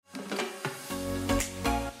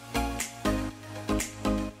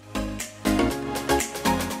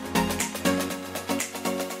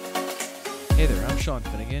Sean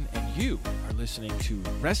Finnegan, and you are listening to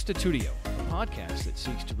Restitutio, a podcast that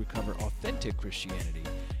seeks to recover authentic Christianity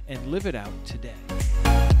and live it out today.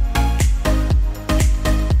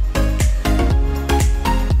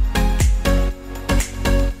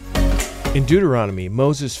 In Deuteronomy,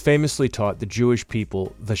 Moses famously taught the Jewish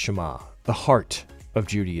people the Shema, the heart of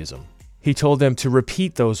Judaism. He told them to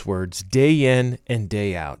repeat those words day in and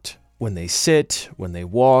day out, when they sit, when they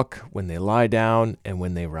walk, when they lie down, and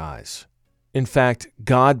when they rise. In fact,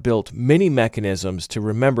 God built many mechanisms to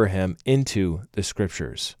remember Him into the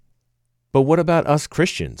Scriptures. But what about us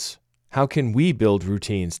Christians? How can we build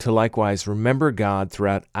routines to likewise remember God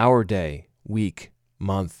throughout our day, week,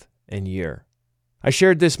 month, and year? I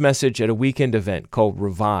shared this message at a weekend event called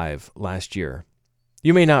Revive last year.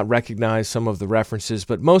 You may not recognize some of the references,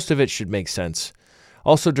 but most of it should make sense.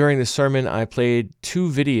 Also, during the sermon, I played 2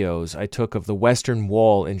 videos I took of the Western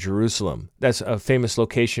Wall in Jerusalem. That's a famous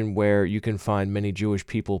location where you can find many Jewish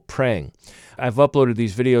people praying. I've uploaded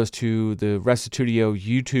these videos to the Restitutio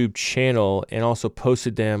YouTube channel and also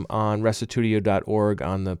posted them on restitutio.org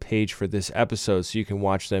on the page for this episode, so you can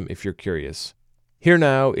watch them if you're curious. Here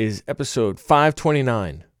now is episode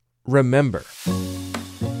 529, Remember.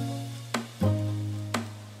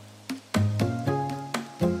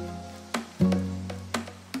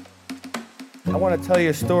 I want to tell you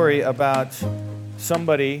a story about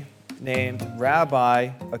somebody named Rabbi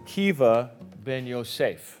Akiva ben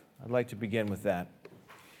Yosef. I'd like to begin with that.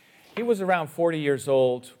 He was around 40 years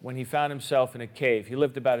old when he found himself in a cave. He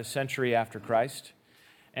lived about a century after Christ.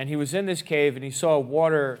 And he was in this cave and he saw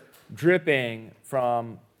water dripping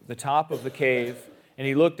from the top of the cave. And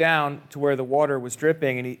he looked down to where the water was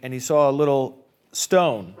dripping and he saw a little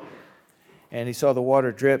stone. And he saw the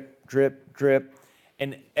water drip, drip, drip.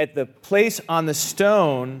 And at the place on the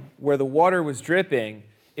stone where the water was dripping,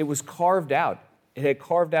 it was carved out. It had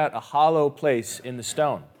carved out a hollow place in the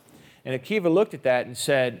stone. And Akiva looked at that and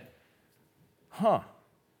said,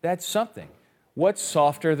 that's something. What's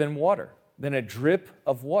softer than water, than a drip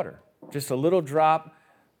of water? Just a little drop,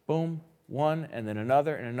 boom, one, and then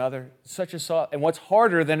another, and another. Such a soft, and what's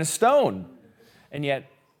harder than a stone? And yet,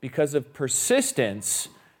 because of persistence,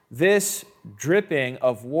 this dripping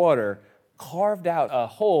of water carved out a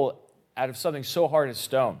hole out of something so hard as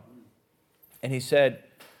stone. And he said,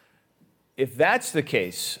 if that's the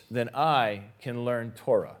case, then I can learn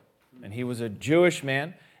Torah. And he was a Jewish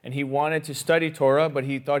man, and he wanted to study Torah, but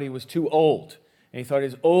he thought he was too old. And he thought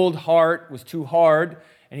his old heart was too hard.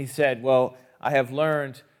 And he said, well, I have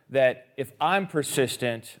learned that if I'm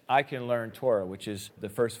persistent, I can learn Torah, which is the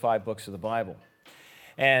first 5 books of the Bible.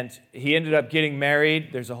 And he ended up getting married.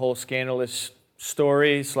 There's a whole scandalous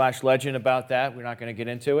story/legend about that. We're not going to get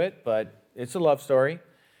into it, but it's a love story.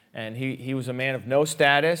 And he was a man of no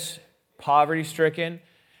status, poverty-stricken,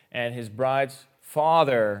 and his bride's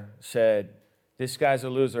father said, this guy's a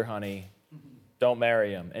loser, honey. Don't marry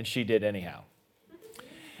him. And she did anyhow.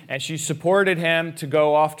 And she supported him to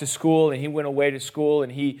go off to school, and he went away to school,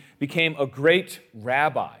 and he became a great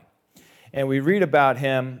rabbi. And we read about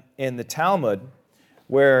him in the Talmud,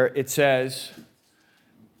 where it says,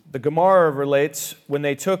 the Gemara relates, when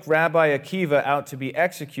they took Rabbi Akiva out to be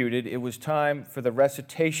executed, it was time for the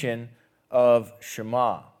recitation of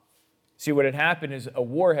Shema. See, what had happened is a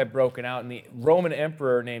war had broken out, and the Roman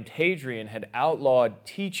emperor named Hadrian had outlawed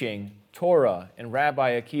teaching Torah, and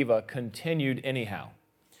Rabbi Akiva continued anyhow.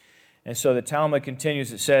 And so the Talmud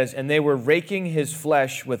continues, it says, and they were raking his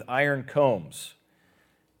flesh with iron combs,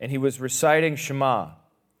 and he was reciting Shema,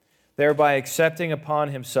 thereby accepting upon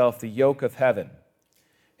himself the yoke of heaven.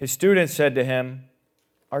 His students said to him,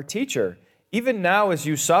 our teacher, even now as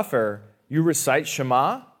you suffer, you recite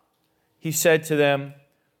Shema? He said to them,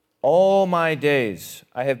 all my days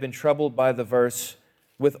I have been troubled by the verse,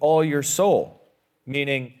 with all your soul,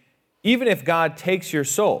 meaning, even if God takes your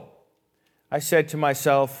soul. I said to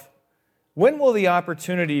myself, when will the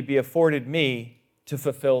opportunity be afforded me to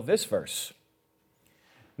fulfill this verse?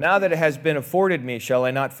 Now that it has been afforded me, shall I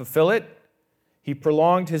not fulfill it? He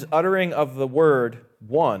prolonged his uttering of the word,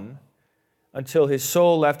 one, until his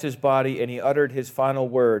soul left his body and he uttered his final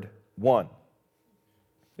word, one.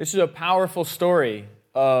 This is a powerful story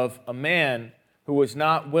of a man who was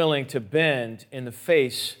not willing to bend in the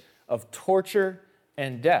face of torture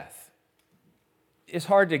and death. It's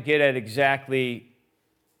hard to get at exactly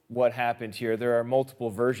what happened here. There are multiple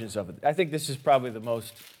versions of it. I think this is probably the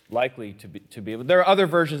most likely to be. But there are other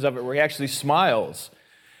versions of it where he actually smiles,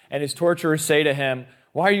 and his torturers say to him,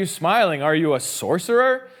 why are you smiling? Are you a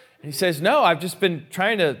sorcerer? And he says, no, I've just been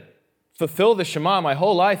trying to fulfill the Shema my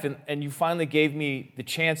whole life, and you finally gave me the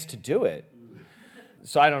chance to do it.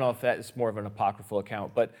 So I don't know if that is more of an apocryphal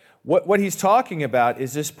account, but what he's talking about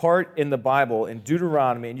is this part in the Bible, in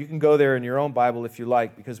Deuteronomy, and you can go there in your own Bible if you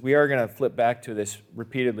like, because we are going to flip back to this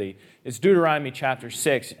repeatedly. It's Deuteronomy chapter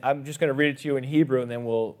 6. I'm just going to read it to you in Hebrew, and then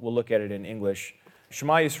we'll look at it in English.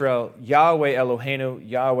 Shema Yisrael, Yahweh Eloheinu,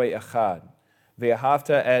 Yahweh Echad.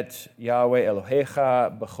 Ve'ahavta et Yahweh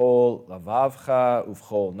Elohecha b'chol lavavcha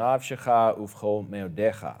uv'chol navshecha uv'chol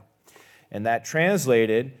meodecha. And that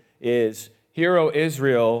translated is, Hear, O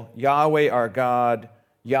Israel, Yahweh our God,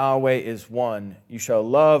 Yahweh is one. You shall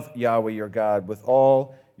love Yahweh your God with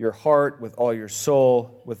all your heart, with all your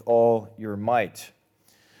soul, with all your might.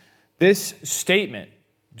 This statement,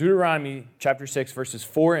 Deuteronomy chapter 6, verses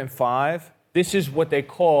 4 and 5, this is what they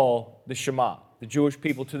call the Shema. The Jewish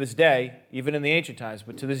people to this day, even in the ancient times,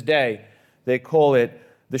 but to this day, they call it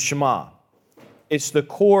the Shema. It's the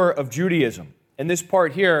core of Judaism. And this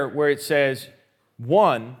part here where it says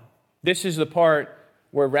one, this is the part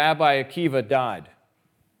where Rabbi Akiva died.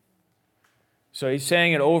 So he's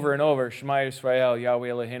saying it over and over, Shema Yisrael, Yahweh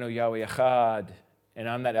Eloheinu, Yahweh Echad. And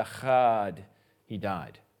on that Echad, he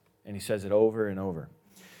died. And he says it over and over.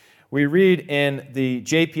 We read in the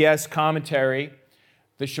JPS commentary,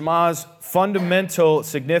 the Shema's fundamental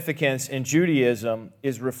significance in Judaism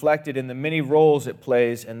is reflected in the many roles it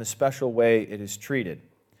plays and the special way it is treated.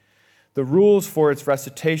 The rules for its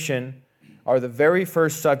recitation are the very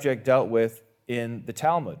first subject dealt with in the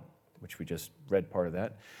Talmud, which we just read part of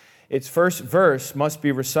that. Its first verse must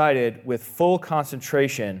be recited with full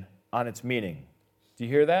concentration on its meaning. Do you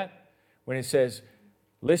hear that? When it says,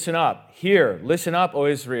 listen up, listen up, O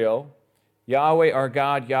Israel, Yahweh our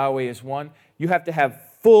God, Yahweh is one. You have to have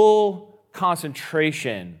full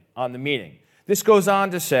concentration on the meaning. This goes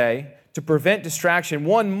on to say, to prevent distraction,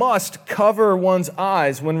 one must cover one's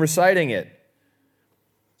eyes when reciting it.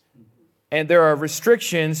 And there are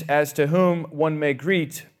restrictions as to whom one may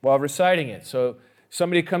greet while reciting it. So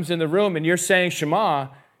somebody comes in the room and you're saying Shema,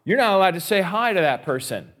 you're not allowed to say hi to that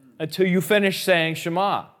person until you finish saying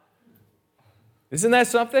Shema. Isn't that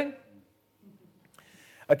something?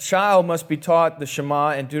 A child must be taught the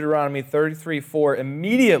Shema in Deuteronomy 33:4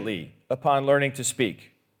 immediately upon learning to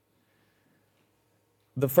speak.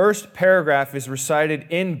 The first paragraph is recited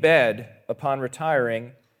in bed upon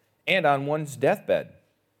retiring and on one's deathbed.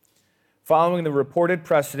 Following the reported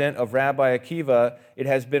precedent of Rabbi Akiva, it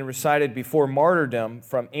has been recited before martyrdom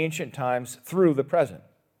from ancient times through the present.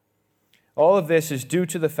 All of this is due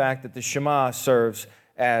to the fact that the Shema serves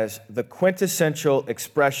as the quintessential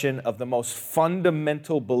expression of the most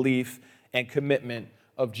fundamental belief and commitment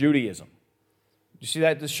of Judaism. You see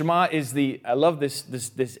that? The Shema is I love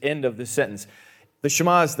this end of this sentence. The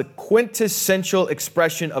Shema is the quintessential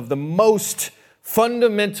expression of the most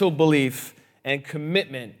fundamental belief and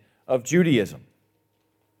commitment of Judaism.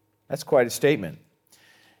 That's quite a statement.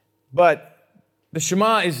 But the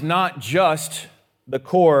Shema is not just the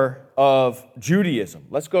core of Judaism.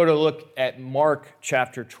 Let's go to look at Mark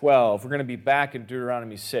chapter 12. We're going to be back in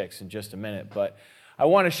Deuteronomy 6 in just a minute, but I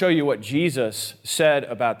want to show you what Jesus said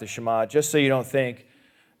about the Shema, just so you don't think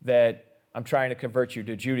that I'm trying to convert you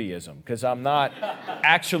to Judaism, because I'm not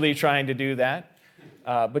actually trying to do that.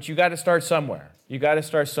 But you got to start somewhere. You got to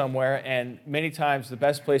start somewhere, and many times the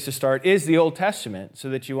best place to start is the Old Testament so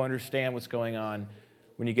that you understand what's going on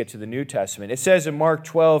when you get to the New Testament. It says in Mark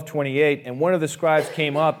 12:28, and one of the scribes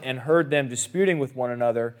came up and heard them disputing with one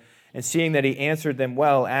another, and seeing that he answered them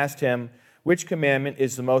well, asked him, which commandment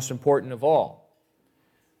is the most important of all?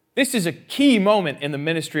 This is a key moment in the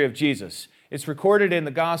ministry of Jesus. It's recorded in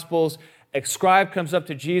the Gospels. A scribe comes up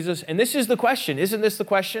to Jesus, and this is the question. Isn't this the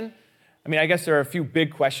question? I mean, I guess there are a few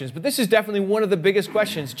big questions, but this is definitely one of the biggest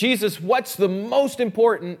questions. Jesus, what's the most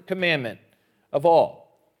important commandment of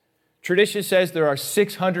all? Tradition says there are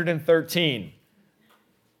 613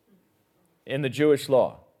 in the Jewish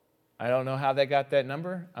law. I don't know how they got that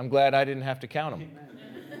number. I'm glad I didn't have to count them.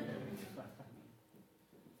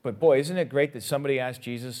 But boy, isn't it great that somebody asked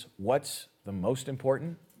Jesus, what's the most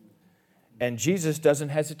important? And Jesus doesn't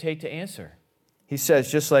hesitate to answer. He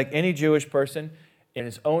says, just like any Jewish person in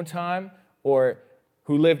his own time or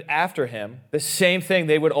who lived after him, the same thing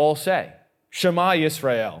they would all say. Shema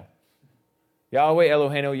Yisrael. Yahweh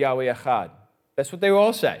Eloheinu, Yahweh Echad. That's what they would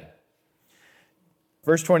all say.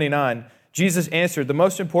 Verse 29, Jesus answered, the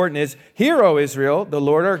most important is, Hear, O Israel, the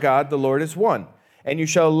Lord our God, the Lord is one. And you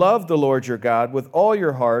shall love the Lord your God with all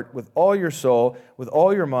your heart, with all your soul, with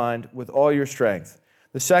all your mind, with all your strength.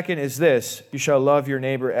 The second is this, you shall love your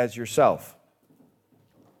neighbor as yourself.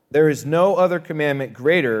 There is no other commandment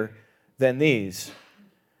greater than these.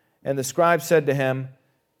 And the scribe said to him,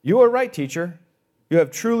 You are right, teacher. You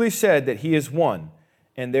have truly said that he is one,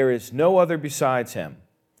 and there is no other besides him.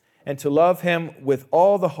 And to love him with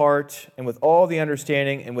all the heart and with all the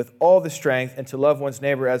understanding and with all the strength, and to love one's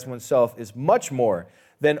neighbor as oneself is much more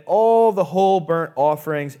than all the whole burnt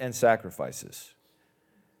offerings and sacrifices.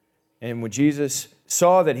 And when Jesus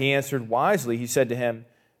saw that he answered wisely, he said to him,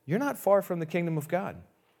 "You're not far from the kingdom of God."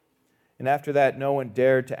 And after that, no one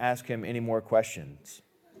dared to ask him any more questions.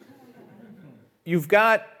 You've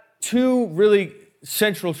got two really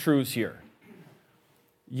central truths here.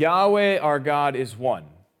 Yahweh, our God, is one.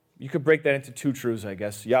 You could break that into two truths, I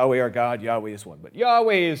guess. Yahweh, our God, Yahweh is one. But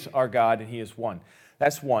Yahweh is our God, and he is one.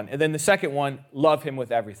 That's one. And then the second one, love him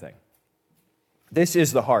with everything. This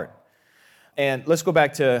is the heart. And let's go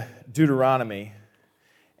back to Deuteronomy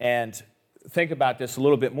and think about this a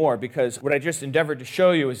little bit more, because what I just endeavored to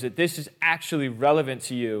show you is that this is actually relevant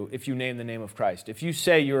to you if you name the name of Christ. If you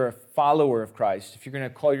say you're a follower of Christ, if you're going to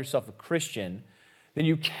call yourself a Christian, then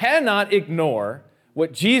you cannot ignore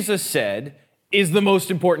what Jesus said is the most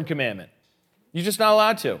important commandment. You're just not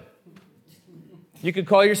allowed to. You can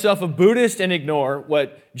call yourself a Buddhist and ignore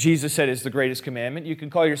what Jesus said is the greatest commandment. You can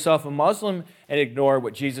call yourself a Muslim and ignore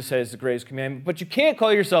what Jesus said is the greatest commandment. But you can't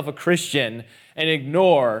call yourself a Christian and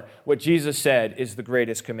ignore what Jesus said is the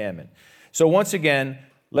greatest commandment. So once again,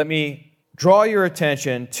 let me draw your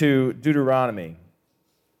attention to Deuteronomy.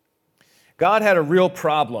 God had a real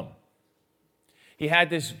problem. He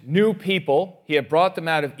had this new people. He had brought them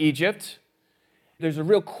out of Egypt. There's a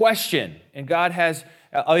real question, and God has,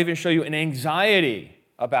 I'll even show you, an anxiety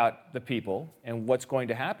about the people and what's going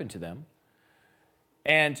to happen to them.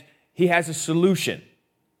 And he has a solution.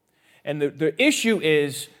 And the issue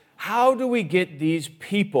is, how do we get these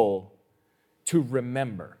people to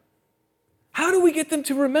remember? How do we get them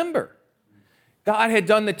to remember? God had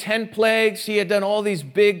done the 10 plagues. He had done all these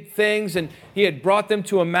big things, and he had brought them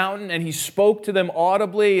to a mountain, and he spoke to them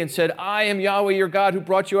audibly and said, "I am Yahweh your God who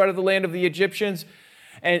brought you out of the land of the Egyptians,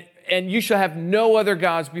 and you shall have no other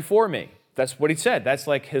gods before me." That's what he said. That's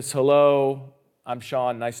like his hello, I'm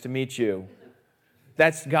Sean, nice to meet you.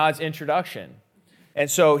 That's God's introduction. And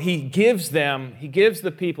so he gives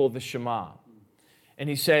the people the Shema. And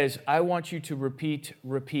he says, I want you to repeat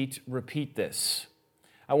this.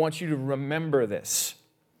 I want you to remember this.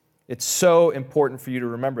 It's so important for you to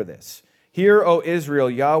remember this. Hear, O Israel,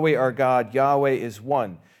 Yahweh our God, Yahweh is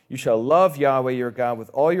one. You shall love Yahweh your God with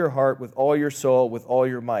all your heart, with all your soul, with all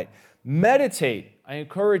your might. Meditate, I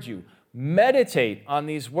encourage you, meditate on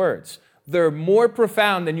these words. They're more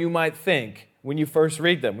profound than you might think when you first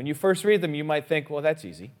read them. When you first read them, you might think, well, that's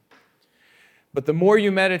easy. But the more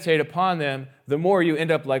you meditate upon them, the more you end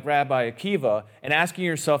up like Rabbi Akiva and asking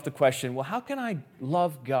yourself the question, well, how can I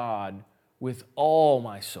love God with all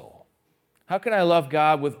my soul? How can I love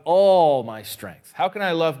God with all my strength? How can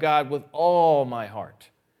I love God with all my heart?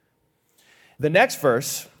 The next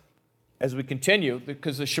verse, as we continue,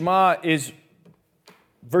 because the Shema is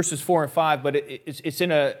verses 4 and 5, but it's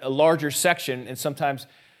in a larger section, and sometimes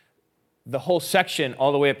the whole section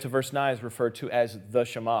all the way up to verse 9 is referred to as the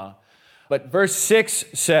Shema. But verse 6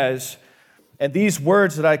 says, and these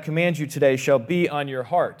words that I command you today shall be on your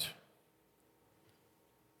heart.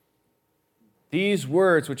 These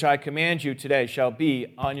words which I command you today shall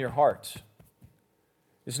be on your heart.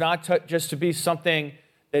 It's not just to be something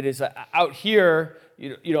that is out here,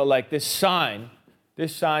 like this sign.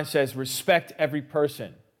 This sign says, respect every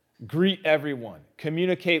person, greet everyone,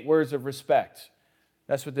 communicate words of respect.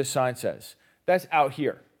 That's what this sign says. That's out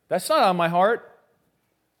here. That's not on my heart.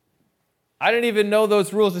 I didn't even know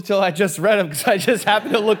those rules until I just read them because I just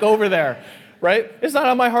happened to look over there, right? It's not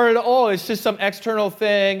on my heart at all. It's just some external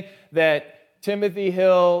thing that Timothy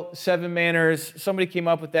Hill, Seven Manners, somebody came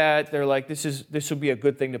up with that. They're like, this would be a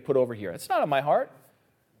good thing to put over here. It's not on my heart.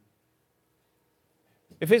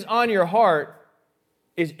 If it's on your heart,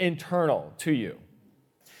 it's internal to you.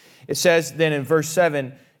 It says then in verse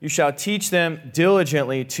 7, you shall teach them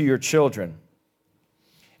diligently to your children.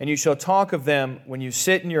 And you shall talk of them when you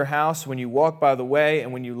sit in your house, when you walk by the way,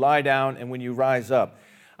 and when you lie down, and when you rise up.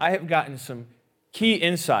 I have gotten some key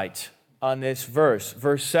insight on this verse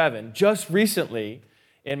 7. Just recently,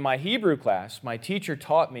 in my Hebrew class, my teacher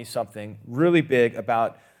taught me something really big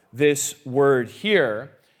about this word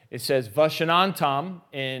here. It says vashanantam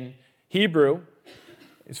in Hebrew.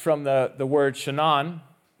 It's from the word shanan,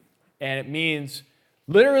 and it means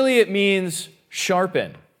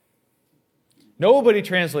sharpen. Nobody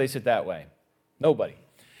translates it that way. Nobody.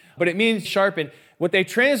 But it means sharpen. What they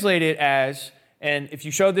translate it as, and if you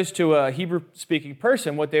showed this to a Hebrew-speaking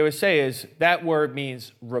person, what they would say is that word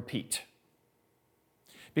means repeat.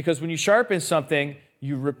 Because when you sharpen something,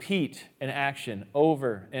 you repeat an action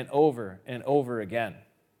over and over and over again.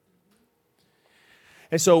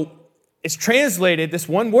 And so it's translated, this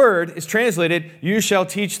one word is translated, you shall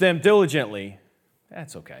teach them diligently.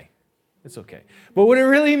 That's okay. It's okay. But what it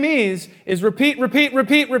really means is repeat, repeat,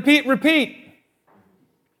 repeat, repeat, repeat.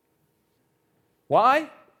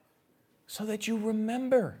 Why? So that you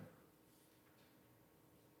remember.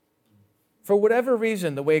 For whatever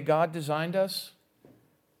reason, the way God designed us,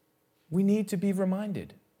 we need to be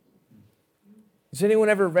reminded. Has anyone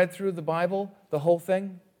ever read through the Bible, the whole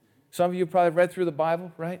thing? Some of you probably read through the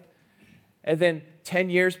Bible, right? And then 10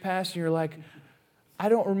 years pass and you're like, I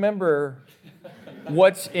don't remember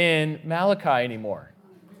what's in Malachi anymore.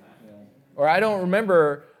 Or I don't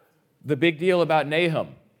remember the big deal about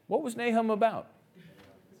Nahum. What was Nahum about?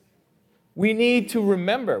 We need to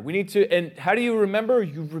remember. We need to, and how do you remember?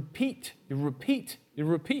 You repeat, you repeat, you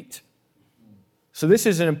repeat. So this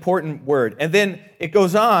is an important word. And then it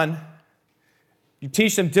goes on, you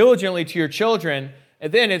teach them diligently to your children,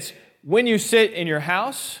 and then it's when you sit in your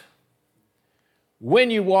house, when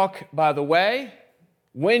you walk by the way,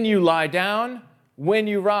 when you lie down, when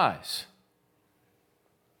you rise.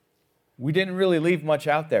 We didn't really leave much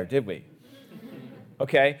out there, did we?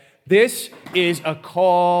 Okay? This is a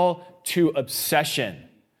call to obsession.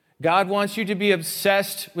 God wants you to be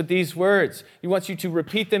obsessed with these words. He wants you to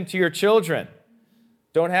repeat them to your children.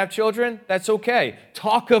 Don't have children? That's okay.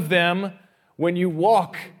 Talk of them when you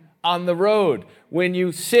walk on the road, when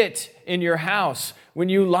you sit in your house, when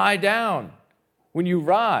you lie down, when you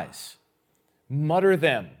rise. Mutter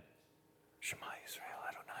them. Shema Yisrael,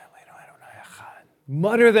 Adonai Eloheinu, Adonai Echad.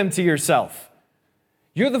 Mutter them to yourself.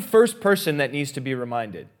 You're the first person that needs to be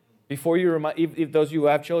reminded. Before you remind, if those of you who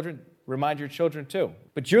have children, remind your children too.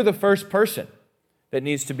 But you're the first person that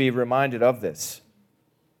needs to be reminded of this.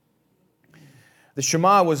 The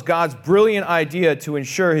Shema was God's brilliant idea to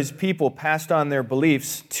ensure his people passed on their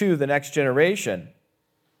beliefs to the next generation,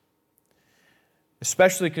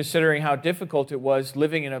 especially considering how difficult it was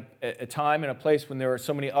living in a time and a place when there were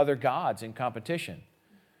so many other gods in competition.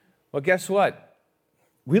 Well, guess what?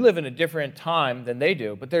 We live in a different time than they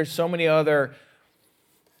do, but there's so many other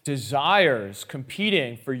desires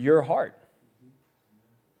competing for your heart.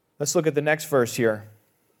 Let's look at the next verse here.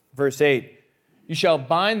 Verse 8. You shall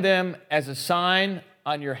bind them as a sign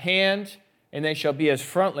on your hand, and they shall be as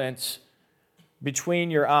frontlets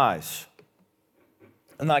between your eyes.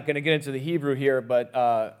 I'm not going to get into the Hebrew here,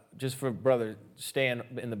 but just for brother Stan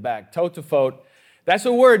in the back. Totafot, that's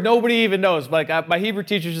a word nobody even knows. Like my Hebrew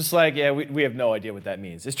teacher's just like, yeah, we have no idea what that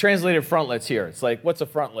means. It's translated frontlets here. It's like, what's a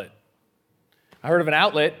frontlet? I heard of an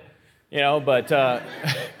outlet, but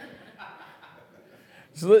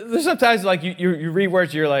so there's sometimes like you read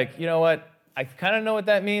words, you're like, you know what? I kind of know what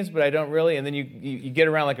that means, but I don't really. And then you get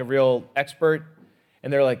around like a real expert,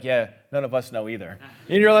 and they're like, yeah, none of us know either.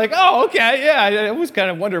 And you're like, oh, okay, yeah. I always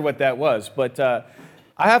kind of wondered what that was. But I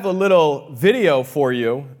have a little video for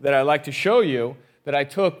you that I'd like to show you that I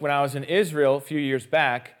took when I was in Israel a few years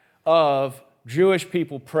back of Jewish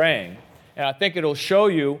people praying. And I think it'll show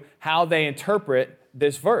you how they interpret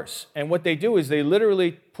this verse. And what they do is they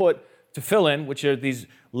literally put tefillin, which are these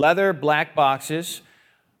leather black boxes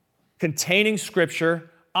containing scripture,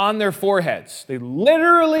 on their foreheads. They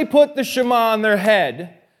literally put the Shema on their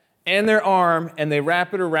head and their arm, and they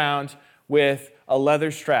wrap it around with a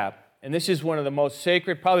leather strap. And this is one of the most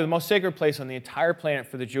sacred, probably the most sacred place on the entire planet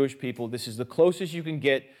for the Jewish people. This is the closest you can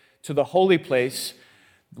get to the holy place.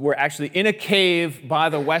 We're actually in a cave by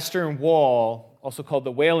the Western Wall, also called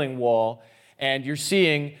the Wailing Wall, and you're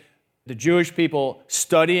seeing the Jewish people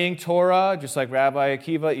studying Torah, just like Rabbi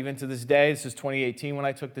Akiva, even to this day. This is 2018 when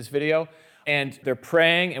I took this video. And they're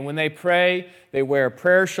praying, and when they pray, they wear a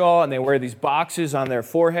prayer shawl, and they wear these boxes on their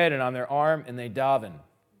forehead and on their arm, and they daven.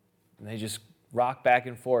 And they just rock back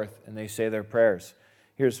and forth, and they say their prayers.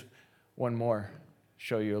 Here's one more.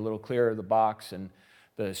 Show you a little clearer the box and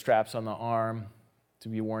the straps on the arm to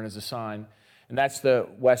be worn as a sign. And that's the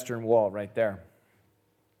Western Wall right there.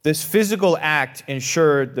 This physical act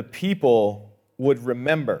ensured the people would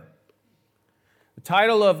remember. The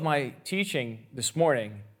title of my teaching this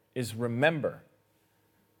morning is Remember.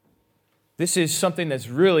 This is something that's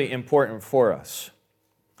really important for us.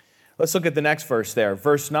 Let's look at the next verse there.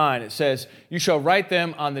 Verse 9, it says, you shall write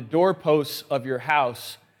them on the doorposts of your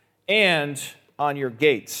house and on your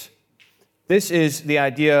gates. This is the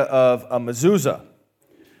idea of a mezuzah.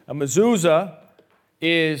 A mezuzah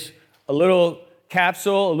is a little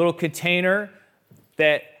capsule, a little container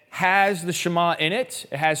that has the Shema in it.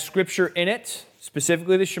 It has scripture in it,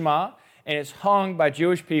 specifically the Shema, and it's hung by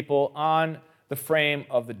Jewish people on the frame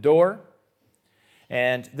of the door.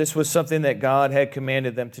 And this was something that God had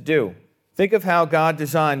commanded them to do. Think of how God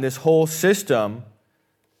designed this whole system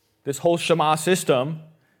this whole Shema system,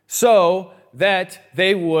 so that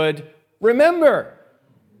they would remember.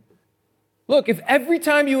 Look, if every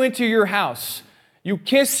time you enter your house, you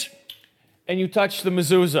kiss and you touch the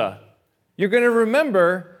mezuzah, you're going to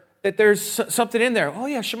remember that there's something in there. Oh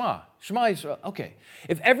yeah, Shema. Shema Yisrael. Okay.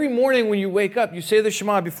 If every morning when you wake up, you say the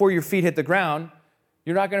Shema before your feet hit the ground,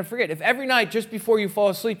 you're not going to forget. If every night just before you fall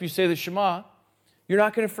asleep, you say the Shema, you're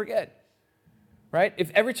not going to forget. Right?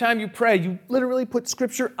 If every time you pray, you literally put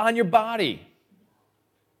Scripture on your body,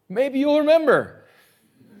 maybe you'll remember.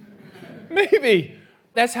 Maybe.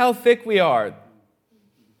 That's how thick we are.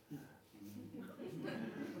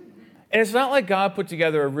 And it's not like God put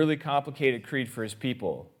together a really complicated creed for his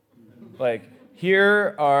people. Like,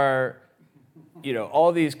 here are,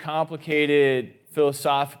 all these complicated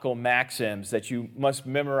philosophical maxims that you must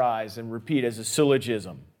memorize and repeat as a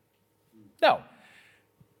syllogism. No.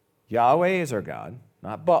 Yahweh is our God,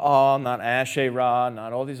 not Baal, not Asherah,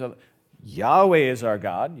 not all these other. Yahweh is our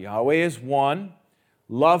God. Yahweh is one.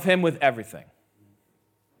 Love him with everything.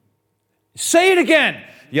 Say it again.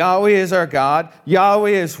 Yahweh is our God.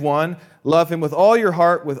 Yahweh is one. Love him with all your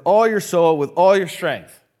heart, with all your soul, with all your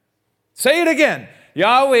strength. Say it again.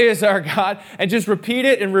 Yahweh is our God. And just repeat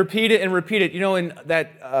it and repeat it and repeat it. In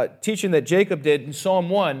that teaching that Jacob did in Psalm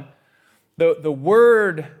 1, the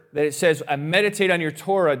word that it says, I meditate on your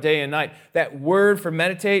Torah day and night, that word for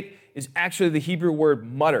meditate is actually the Hebrew word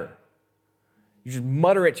mutter. You just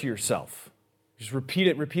mutter it to yourself. Just repeat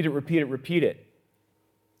it, repeat it, repeat it, repeat it.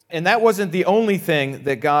 And that wasn't the only thing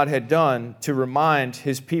that God had done to remind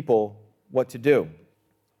his people what to do.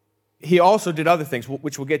 He also did other things,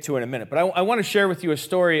 which we'll get to in a minute. But I want to share with you a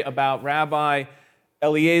story about Rabbi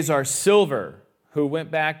Eliezer Silver, who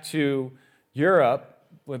went back to Europe,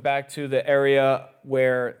 went back to the area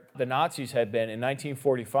where the Nazis had been in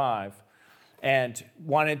 1945, and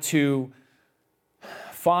wanted to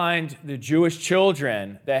find the Jewish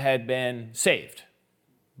children that had been saved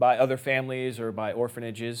by other families or by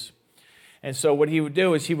orphanages. And so what he would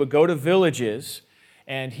do is he would go to villages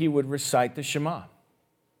and he would recite the Shema.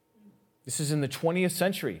 This is in the 20th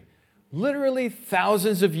century, literally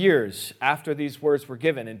thousands of years after these words were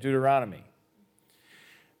given in Deuteronomy.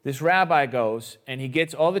 This rabbi goes and he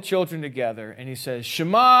gets all the children together and he says,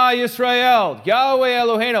 Shema Yisrael, Yahweh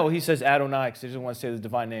Eloheinu. He says Adonai because he doesn't want to say the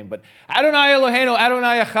divine name, but Adonai Eloheinu,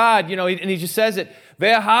 Adonai Echad, and he just says it.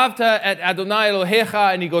 Ve'ahavta et Adonai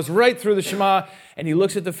Elohecha, and he goes right through the Shema and he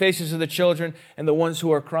looks at the faces of the children, and the ones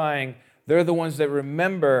who are crying, they're the ones that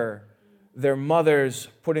remember their mothers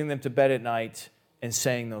putting them to bed at night and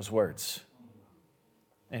saying those words.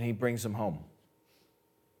 And he brings them home.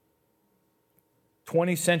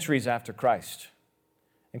 20 centuries after Christ.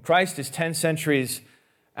 And Christ is 10 centuries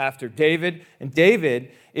after David, and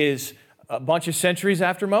David is a bunch of centuries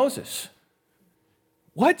after Moses.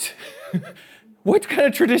 What? What kind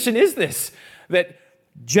of tradition is this? That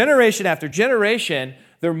generation after generation,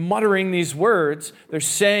 they're muttering these words, they're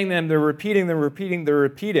saying them, they're repeating, they're repeating, they're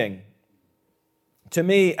repeating. To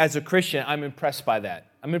me, as a Christian, I'm impressed by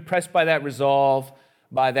that. I'm impressed by that resolve,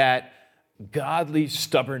 by that godly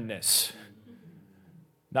stubbornness.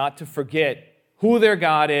 Not to forget who their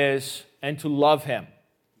God is and to love him.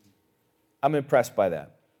 I'm impressed by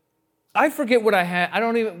that. I forget what I had.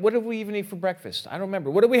 What did we even eat for breakfast? I don't remember.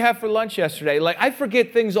 What did we have for lunch yesterday? I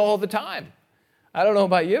forget things all the time. I don't know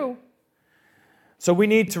about you. So we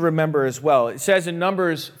need to remember as well. It says in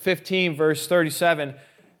Numbers 15, verse 37,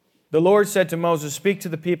 the Lord said to Moses, speak to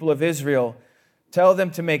the people of Israel, tell them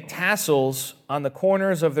to make tassels on the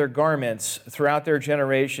corners of their garments throughout their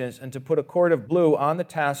generations, and to put a cord of blue on the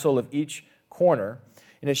tassel of each corner.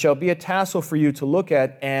 And it shall be a tassel for you to look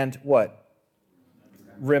at and what?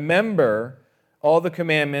 Remember all the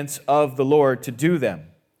commandments of the Lord to do them.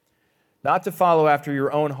 Not to follow after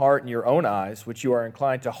your own heart and your own eyes, which you are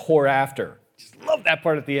inclined to whore after. Just love that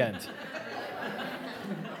part at the end.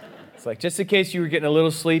 It's like, just in case you were getting a little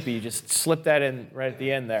sleepy, you just slip that in right at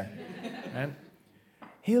the end there. Right?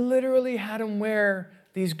 He literally had him wear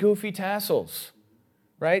these goofy tassels,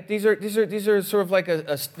 right? These are sort of like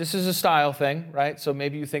this is a style thing, right? So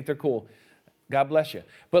maybe you think they're cool. God bless you.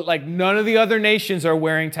 But like none of the other nations are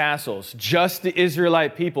wearing tassels, just the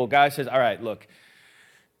Israelite people. God says, all right, look,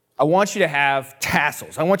 I want you to have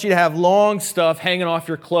tassels. I want you to have long stuff hanging off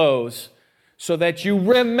your clothes so that you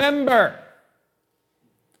remember.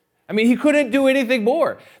 I mean, he couldn't do anything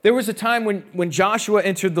more. There was a time when Joshua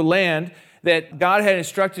entered the land that God had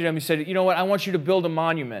instructed him. He said, you know what, I want you to build a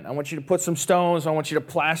monument. I want you to put some stones. I want you to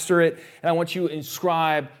plaster it. And I want you to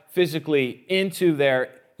inscribe physically into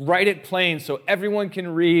there, write it plain so everyone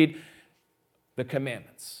can read the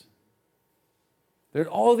commandments. There are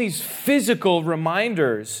all these physical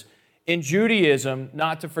reminders in Judaism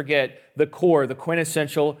not to forget the core, the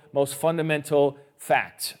quintessential, most fundamental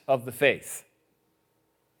fact of the faith.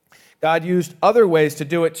 God used other ways to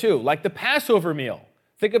do it too, like the Passover meal.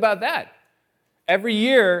 Think about that. Every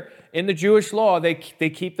year in the Jewish law, they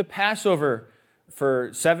keep the Passover for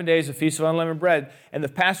 7 days, the Feast of Unleavened Bread, and the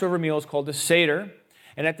Passover meal is called the Seder.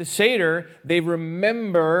 And at the Seder, they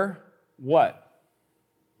remember what?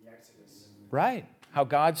 The Exodus. Right, how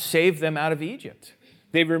God saved them out of Egypt.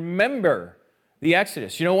 They remember the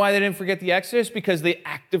Exodus. You know why they didn't forget the Exodus? Because they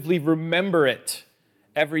actively remember it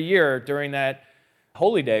every year during that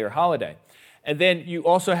holy day or holiday. And then you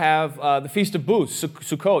also have the Feast of Booths,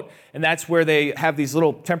 Sukkot, and that's where they have these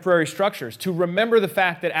little temporary structures to remember the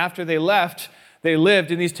fact that after they left, they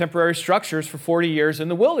lived in these temporary structures for 40 years in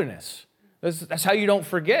the wilderness. That's how you don't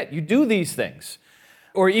forget. You do these things.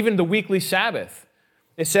 Or even the weekly Sabbath.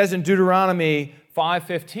 It says in Deuteronomy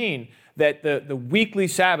 5:15 that the weekly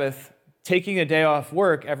Sabbath, taking a day off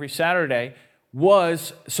work every Saturday,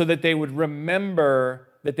 was so that they would remember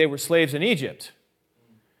that they were slaves in Egypt.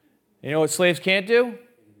 You know what slaves can't do?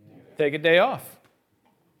 Take a day off.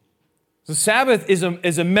 The Sabbath is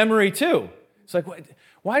a memory too. It's like,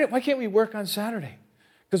 why can't we work on Saturday?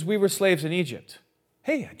 Because we were slaves in Egypt.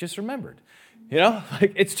 Hey, I just remembered. You know,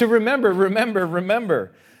 like it's to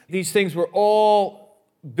remember. These things were all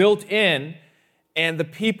built in, and the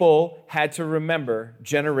people had to remember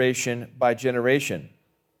generation by generation.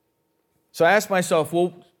 So I asked myself,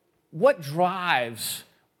 well, what drives?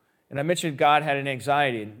 And I mentioned God had an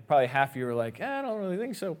anxiety, and probably half of you were like, I don't really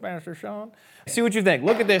think so, Pastor Sean. See what you think.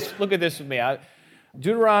 Look at this with me.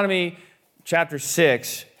 Deuteronomy chapter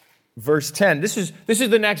 6, verse 10. This is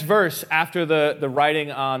the next verse after the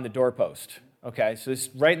writing on the doorpost. Okay, so it's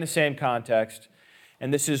right in the same context.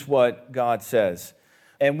 And this is what God says.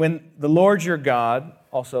 And when the Lord your God,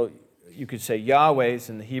 also you could say Yahweh's,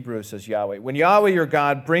 in the Hebrew it says Yahweh. When Yahweh your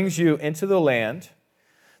God brings you into the land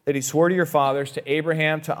that he swore to your fathers, to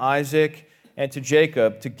Abraham, to Isaac, and to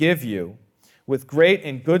Jacob, to give you, with great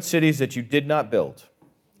and good cities that you did not build,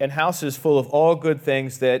 and houses full of all good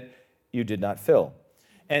things that you did not fill,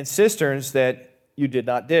 and cisterns that you did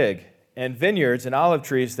not dig, and vineyards and olive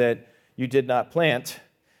trees that you did not plant.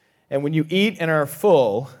 And when you eat and are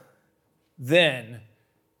full, then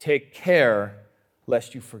take care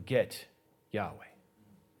lest you forget Yahweh.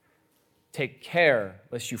 Take care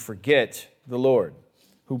lest you forget the Lord,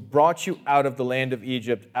 who brought you out of the land of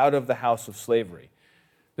Egypt, out of the house of slavery.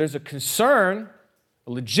 There's a concern,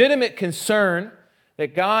 a legitimate concern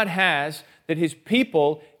that God has that his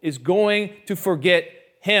people is going to forget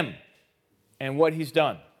him and what he's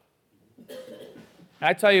done.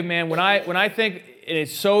 I tell you, man, when I think, and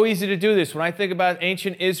it's so easy to do this, when I think about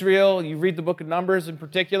ancient Israel, you read the book of Numbers in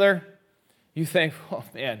particular, you think, oh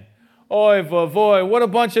man, oy vavoy, what a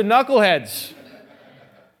bunch of knuckleheads.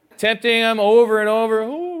 Tempting him over and over,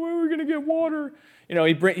 oh, where are we going to get water? You know,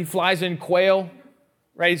 he flies in quail,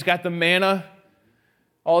 right? He's got the manna,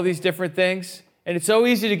 all these different things. And it's so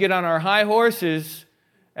easy to get on our high horses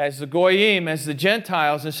as the Goyim, as the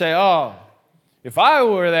Gentiles, and say, oh, if I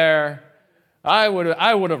were there, I would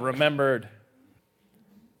have remembered.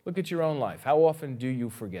 Look at your own life. How often do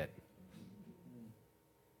you forget?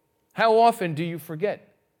 How often do you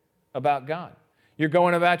forget about God? You're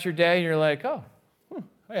going about your day and you're like, oh,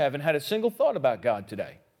 I haven't had a single thought about God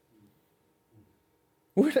today.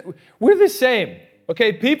 We're the same.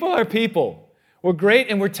 Okay, people are people. We're great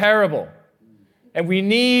and we're terrible. And we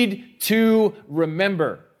need to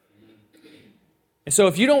remember. And so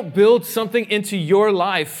if you don't build something into your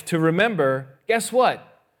life to remember, guess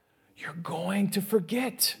what? You're going to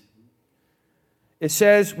forget. It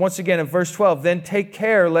says, once again in verse 12, then take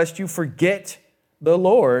care lest you forget the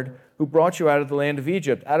Lord who brought you out of the land of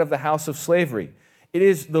Egypt, out of the house of slavery. It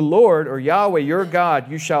is the Lord, or Yahweh, your God,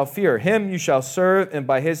 you shall fear. Him you shall serve, and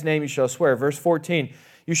by his name you shall swear. Verse 14,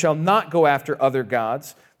 you shall not go after other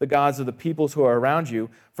gods, the gods of the peoples who are around you.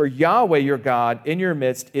 For Yahweh, your God, in your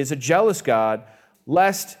midst is a jealous God,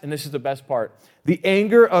 lest, and this is the best part, the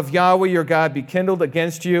anger of Yahweh, your God, be kindled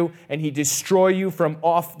against you, and he destroy you from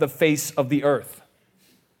off the face of the earth.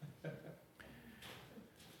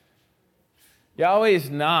 Yahweh is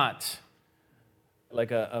not like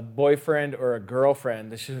a boyfriend or a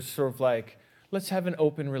girlfriend. This is sort of like, let's have an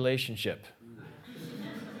open relationship.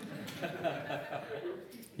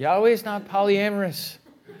 Yahweh is not polyamorous.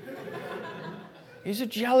 He's a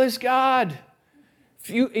jealous God.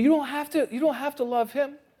 You don't have to love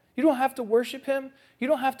him. You don't have to worship him. You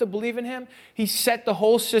don't have to believe in him. He set the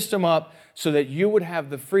whole system up so that you would have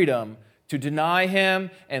the freedom to deny him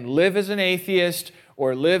and live as an atheist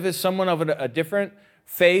or live as someone of a different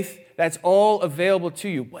faith, that's all available to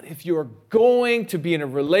you. But if you're going to be in a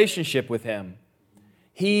relationship with him,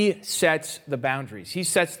 he sets the boundaries. He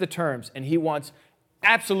sets the terms, and he wants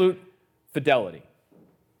absolute fidelity.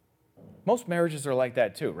 Most marriages are like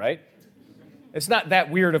that too, right? It's not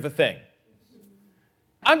that weird of a thing.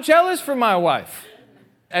 I'm jealous for my wife,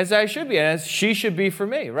 as I should be, and as she should be for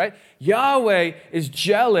me, right? Yahweh is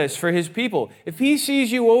jealous for his people. If he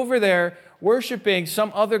sees you over there worshiping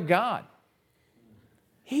some other god,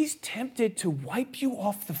 he's tempted to wipe you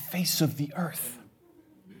off the face of the earth.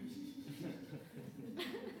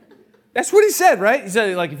 That's what he said, right? He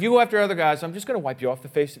said, like, if you go after other gods, I'm just going to wipe you off the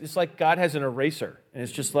face. It's like God has an eraser, and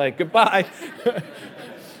it's just like, goodbye.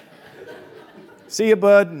 See you,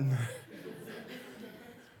 bud.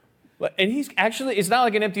 And he's actually, it's not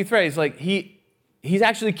like an empty threat. It's like he's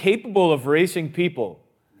actually capable of erasing people.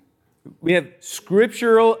 We have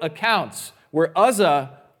scriptural accounts where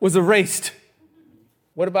Uzzah was erased.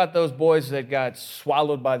 What about those boys that got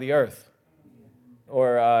swallowed by the earth?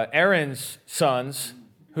 Or Aaron's sons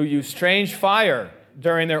who used strange fire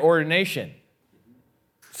during their ordination.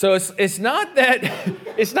 So it's not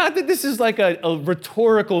that this is like a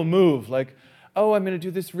rhetorical move, like, oh, I'm going to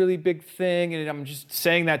do this really big thing, and I'm just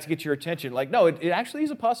saying that to get your attention. Like, no, it actually is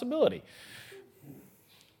a possibility.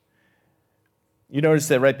 You notice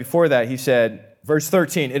that right before that, he said, verse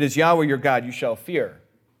 13, it is Yahweh your God you shall fear.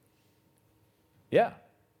 Yeah,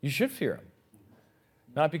 you should fear him.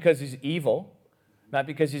 Not because he's evil, not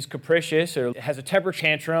because he's capricious or has a temper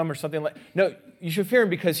tantrum or something like. No, you should fear him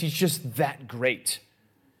because he's just that great.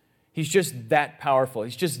 He's just that powerful.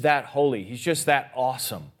 He's just that holy. He's just that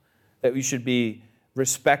awesome that we should be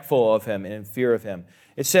respectful of him and in fear of him.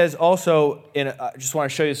 It says also, I just want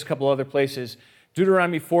to show you this a couple other places,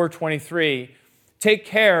 Deuteronomy 4:23, take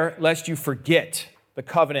care lest you forget the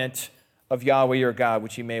covenant of Yahweh your God,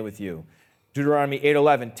 which he made with you. Deuteronomy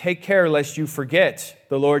 8:11, take care lest you forget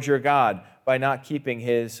the Lord your God by not keeping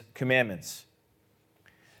his commandments.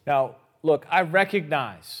 Now, look, I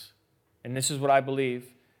recognize, and this is what I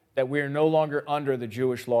believe, that we are no longer under the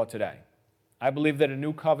Jewish law today. I believe that a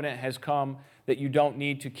new covenant has come that you don't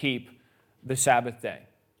need to keep the Sabbath day.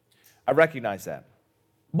 I recognize that.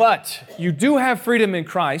 But you do have freedom in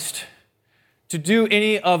Christ to do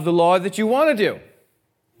any of the law that you want to do.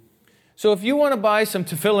 So if you want to buy some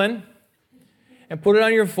tefillin and put it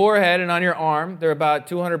on your forehead and on your arm, they're about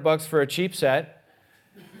 $200 for a cheap set,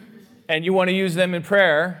 and you want to use them in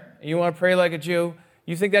prayer, and you want to pray like a Jew,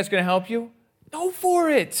 you think that's going to help you? Go for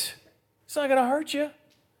it. It's not going to hurt you.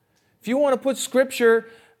 If you want to put Scripture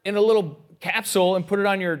in a little capsule and put it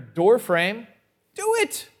on your door frame, do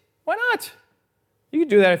it. Why not? You can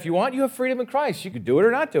do that if you want. You have freedom in Christ. You can do it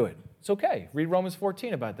or not do it. It's okay. Read Romans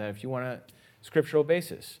 14 about that if you want a scriptural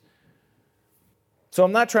basis. So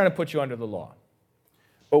I'm not trying to put you under the law.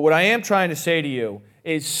 But what I am trying to say to you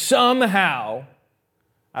is somehow,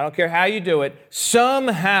 I don't care how you do it,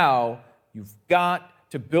 somehow you've got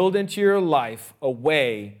to build into your life a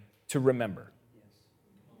way to remember.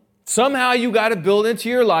 Somehow you got to build into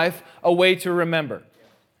your life a way to remember.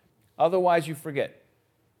 Otherwise, you forget.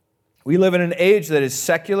 We live in an age that is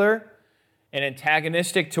secular and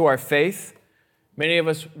antagonistic to our faith. Many of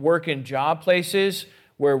us work in job places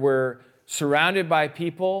where we're surrounded by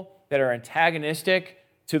people that are antagonistic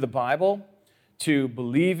to the Bible, to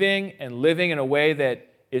believing and living in a way that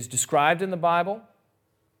is described in the Bible.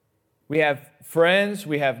 We have friends,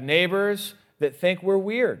 we have neighbors that think we're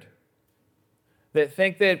weird, that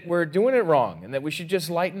think that we're doing it wrong and that we should just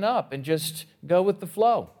lighten up and just go with the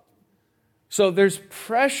flow. So there's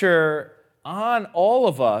pressure on all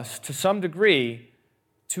of us to some degree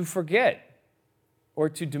to forget or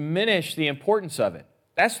to diminish the importance of it.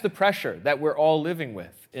 That's the pressure that we're all living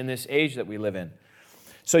with in this age that we live in.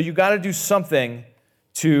 So you got to do something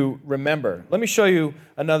to remember. Let me show you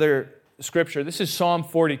another scripture. This is Psalm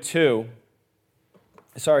 42.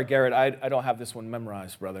 Sorry, Garrett, I don't have this one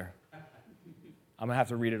memorized, brother. I'm going to have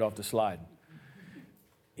to read it off the slide.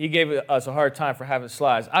 He gave us a hard time for having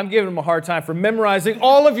slides. I'm giving him a hard time for memorizing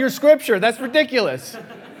all of your scripture. That's ridiculous.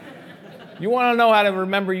 You want to know how to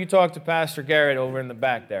remember, you talk to Pastor Garrett over in the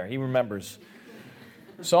back there. He remembers.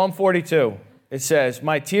 Psalm 42, it says,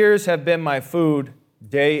 my tears have been my food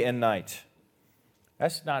day and night.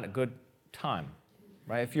 That's not a good time,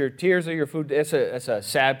 right? If your tears are your food, that's a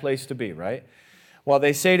sad place to be, right? While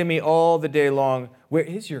they say to me all the day long, where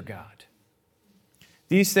is your God?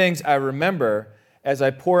 These things I remember as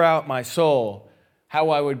I pour out my soul, how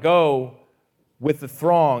I would go with the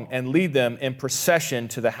throng and lead them in procession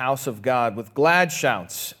to the house of God with glad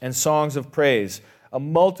shouts and songs of praise, a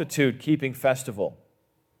multitude keeping festival.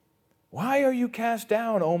 Why are you cast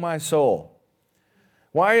down, O my soul?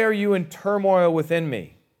 Why are you in turmoil within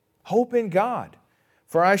me? Hope in God,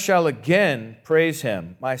 for I shall again praise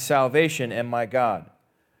him, my salvation and my God.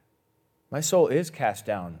 My soul is cast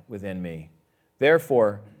down within me.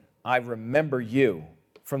 Therefore, I remember you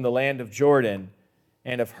from the land of Jordan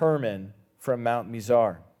and of Hermon from Mount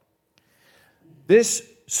Mizar. This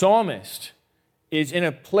psalmist is in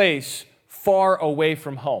a place far away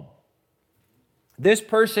from home. This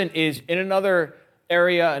person is in another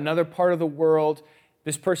area, another part of the world.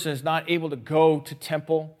 This person is not able to go to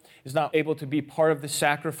temple, is not able to be part of the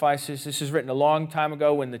sacrifices. This is written a long time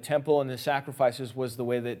ago when the temple and the sacrifices was the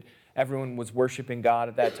way that everyone was worshiping God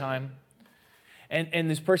at that time. And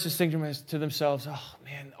this person's thinking to themselves, oh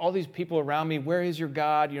man, all these people around me, where is your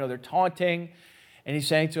God? They're taunting. And he's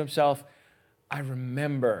saying to himself, I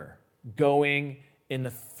remember going in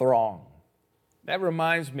the throng. That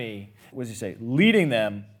reminds me, what does he say? Leading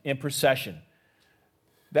them in procession.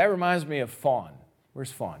 That reminds me of Fawn.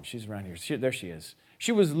 Where's Fawn? She's around here. There she is.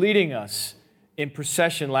 She was leading us in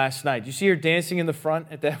procession last night. You see her dancing in the front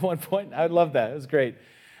at that one point? I love that. It was great.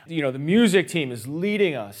 The music team is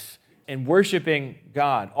leading us in worshiping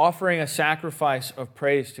God, offering a sacrifice of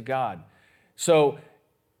praise to God. So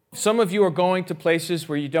some of you are going to places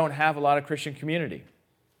where you don't have a lot of Christian community.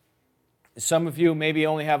 Some of you maybe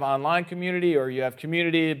only have online community, or you have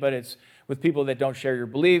community, but it's with people that don't share your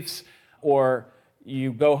beliefs, or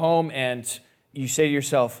you go home and you say to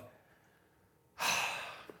yourself,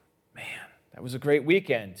 man, that was a great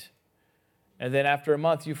weekend. And then after a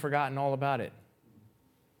month, you've forgotten all about it.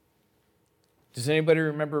 Does anybody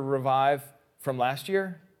remember Revive from last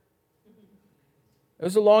year? It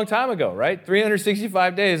was a long time ago, right?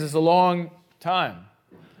 365 days is a long time.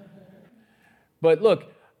 But look,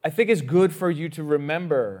 I think it's good for you to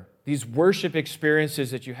remember these worship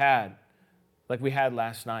experiences that you had, like we had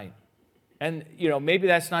last night. And, maybe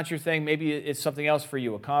that's not your thing. Maybe it's something else for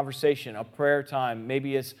you, a conversation, a prayer time.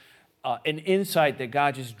 Maybe it's an insight that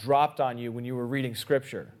God just dropped on you when you were reading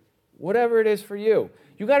Scripture. Whatever it is for you.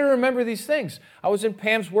 You got to remember these things. I was in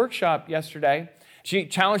Pam's workshop yesterday. She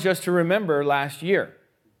challenged us to remember last year.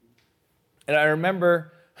 And I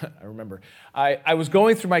remember, I was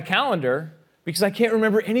going through my calendar because I can't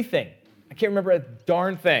remember anything. I can't remember a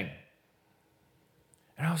darn thing.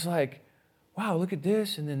 And I was like, wow, look at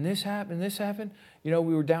this, and then this happened, and this happened. We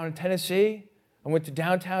were down in Tennessee. I went to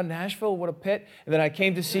downtown Nashville, what a pit. And then I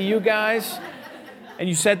came to see you guys, and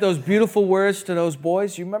you said those beautiful words to those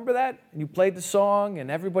boys. You remember that? And you played the song,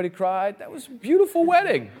 and everybody cried. That was a beautiful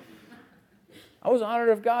wedding. I was honored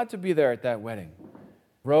of God to be there at that wedding.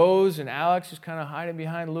 Rose and Alex was kind of hiding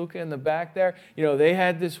behind Luca in the back there. They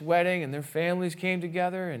had this wedding, and their families came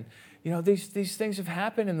together, and, these things have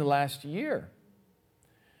happened in the last year.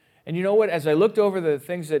 And you know what? As I looked over the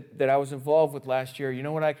things that I was involved with last year, you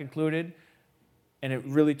know what I concluded? And it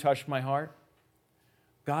really touched my heart.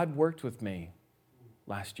 God worked with me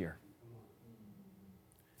last year.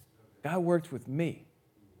 God worked with me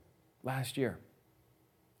last year.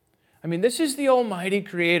 I mean, this is the Almighty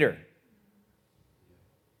Creator.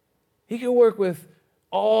 He can work with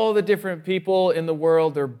all the different people in the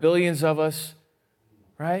world. There are billions of us,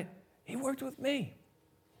 right? He worked with me.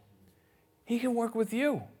 He can work with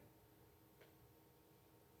you.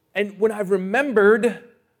 And when I remembered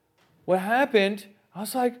what happened, I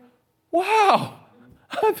was like, wow.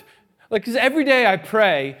 Because every day I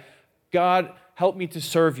pray, God, help me to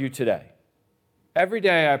serve you today. Every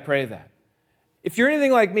day I pray that. If you're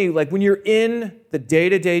anything like me, like when you're in the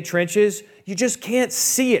day-to-day trenches, you just can't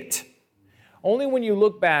see it. Only when you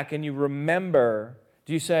look back and you remember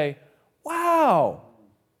do you say, wow,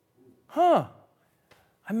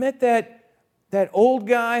 I met that old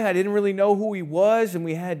guy. I didn't really know who he was, and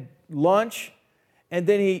we had lunch, and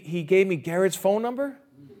then he gave me Garrett's phone number.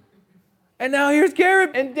 And now here's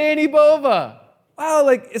Garrett and Danny Bova. Wow,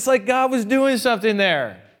 it's like God was doing something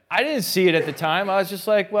there. I didn't see it at the time. I was just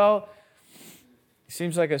like, well, he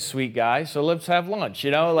seems like a sweet guy, so let's have lunch.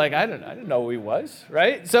 I didn't know who he was,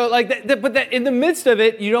 right? So but in the midst of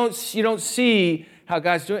it, you don't see how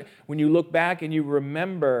God's doing it. When you look back and you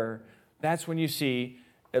remember, that's when you see.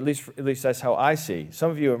 At least that's how I see. Some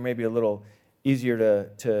of you are maybe a little easier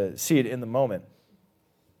to see it in the moment.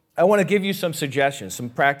 I want to give you some suggestions, some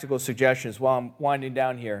practical suggestions while I'm winding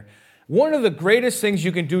down here. One of the greatest things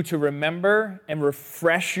you can do to remember and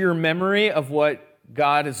refresh your memory of what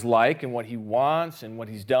God is like and what He wants and what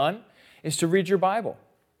He's done is to read your Bible.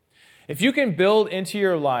 If you can build into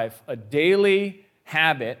your life a daily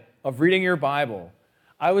habit of reading your Bible,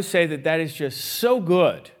 I would say that is just so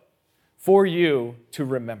good for you to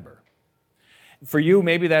remember. For you,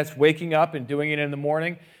 maybe that's waking up and doing it in the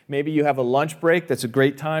morning. Maybe you have a lunch break that's a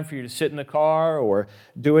great time for you to sit in the car or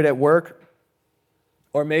do it at work.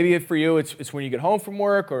 Or maybe for you, it's when you get home from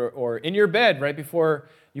work or in your bed right before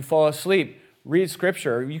you fall asleep. Read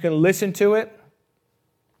Scripture. You can listen to it.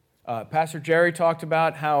 Pastor Jerry talked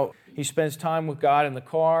about how he spends time with God in the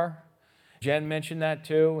car. Jen mentioned that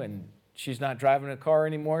too, and she's not driving a car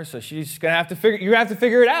anymore, so she's going to have to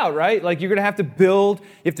figure it out, right? Like you're going to have to build,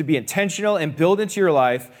 you have to be intentional and build into your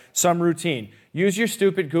life some routine. Use your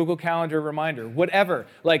stupid Google Calendar reminder, whatever.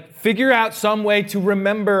 Like figure out some way to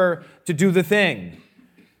remember to do the thing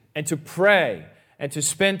and to pray and to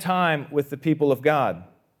spend time with the people of God.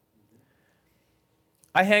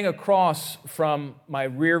 I hang a cross from my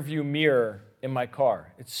rear view mirror in my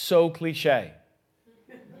car. It's so cliche.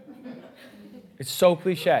 It's so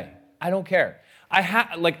cliche. I don't care.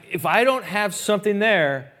 If I don't have something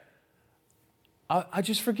there, I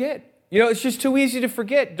just forget. It's just too easy to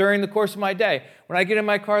forget during the course of my day. When I get in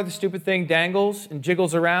my car, the stupid thing dangles and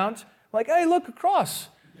jiggles around. I'm like, hey, look, a cross.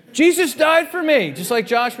 Jesus died for me, just like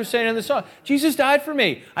Josh was saying in the song. Jesus died for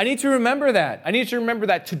me. I need to remember that. I need to remember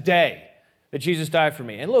that today, that Jesus died for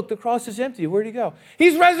me. And look, the cross is empty. Where'd he go?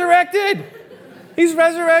 He's resurrected. He's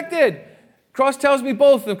resurrected. Cross tells me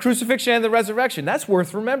both the crucifixion and the resurrection. That's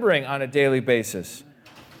worth remembering on a daily basis.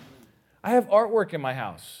 I have artwork in my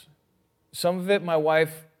house. Some of it my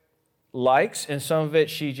wife likes, and some of it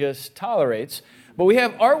she just tolerates. But we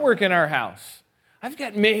have artwork in our house. I've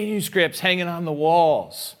got manuscripts hanging on the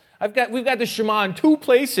walls. We've got the Shema in 2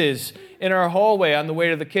 places in our hallway on the way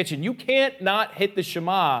to the kitchen. You can't not hit the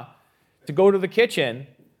Shema to go to the kitchen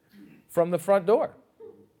from the front door.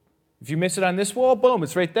 If you miss it on this wall, boom,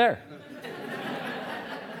 it's right there.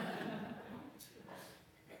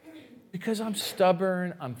 Because I'm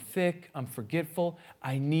stubborn, I'm thick, I'm forgetful,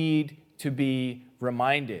 I need to be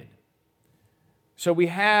reminded. So we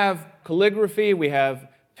have calligraphy, we have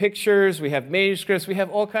pictures, we have manuscripts, we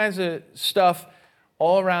have all kinds of stuff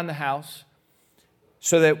all around the house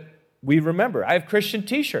so that we remember. I have Christian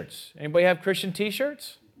t-shirts. Anybody have Christian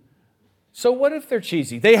t-shirts? So what if they're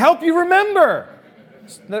cheesy? They help you remember.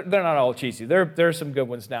 They're not all cheesy. There are some good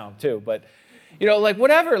ones now too, but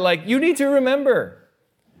whatever, you need to remember.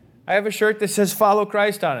 I have a shirt that says follow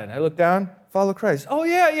Christ on it. I look down, follow Christ. Oh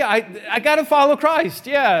yeah, I got to follow Christ.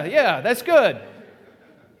 Yeah, that's good.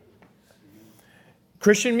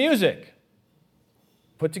 Christian music.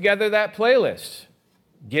 Put together that playlist.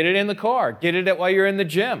 Get it in the car. Get it while you're in the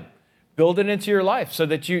gym. Build it into your life so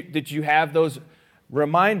that you have those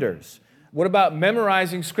reminders. What about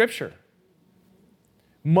memorizing Scripture?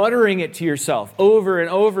 Muttering it to yourself over and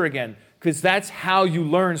over again, because that's how you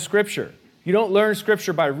learn Scripture. You don't learn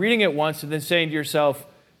Scripture by reading it once and then saying to yourself,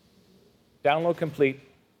 download complete.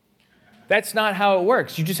 That's not how it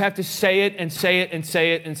works. You just have to say it and say it and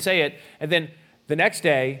say it and say it, and then the next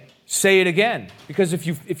day, say it again. Because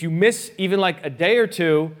if you miss even like a day or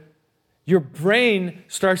two, your brain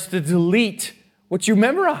starts to delete what you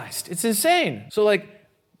memorized. It's insane. So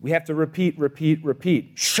we have to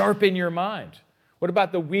repeat. Sharpen your mind. What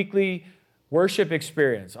about the weekly worship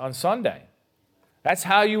experience on Sunday? That's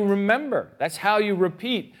how you remember. That's how you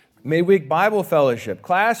repeat. Midweek Bible fellowship,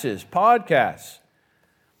 classes, podcasts.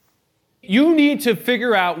 You need to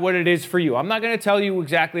figure out what it is for you. I'm not going to tell you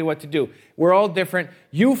exactly what to do. We're all different.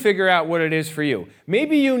 You figure out what it is for you.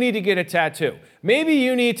 Maybe you need to get a tattoo. Maybe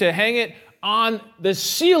you need to hang it on the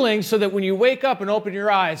ceiling so that when you wake up and open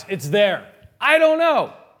your eyes, it's there. I don't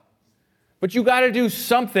know. But you got to do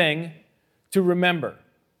something to remember,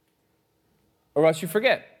 or else you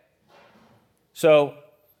forget. So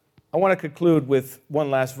I want to conclude with one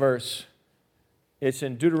last verse. It's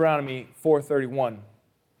in Deuteronomy 4:31.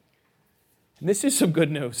 And this is some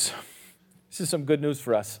good news. This is some good news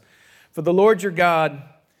for us. For the Lord your God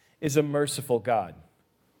is a merciful God.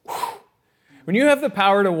 Whew. When you have the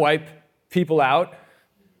power to wipe people out,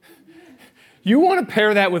 you want to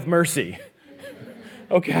pair that with mercy.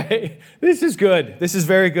 Okay? This is good. This is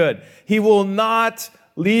very good. He will not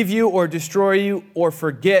leave you or destroy you or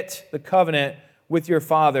forget the covenant with your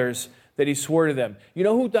fathers that he swore to them. You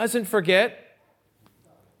know who doesn't forget?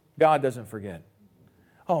 God doesn't forget.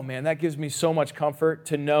 Oh man, that gives me so much comfort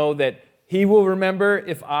to know that he will remember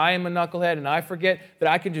if I am a knucklehead and I forget, that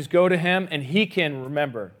I can just go to him and he can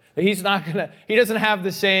remember. That he doesn't have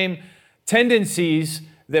the same tendencies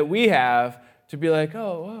that we have to be like,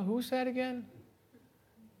 oh, who's that again?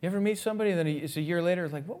 You ever meet somebody and then it's a year later,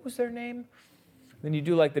 it's like, what was their name? Then you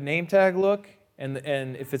do like the name tag look, and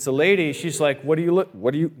if it's a lady, she's like, what are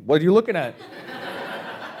you looking at?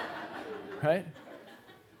 Right?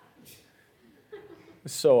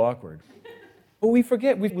 It's so awkward. But we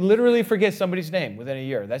forget. We literally forget somebody's name within a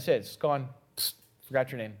year. That's it. It's gone. It's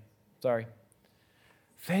Forgot your name. Sorry.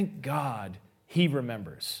 Thank God he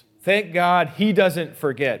remembers. Thank God he doesn't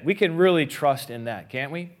forget. We can really trust in that, can't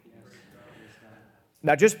we?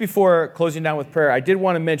 Now, just before closing down with prayer, I did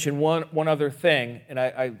want to mention one other thing, and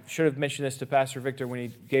I should have mentioned this to Pastor Victor when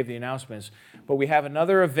he gave the announcements, but we have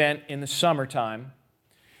another event in the summertime,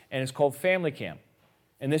 and it's called Family Camp.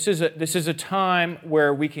 And this is a time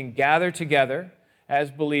where we can gather together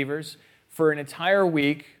as believers for an entire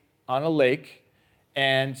week on a lake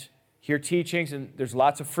and hear teachings, and there's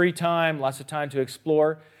lots of free time, lots of time to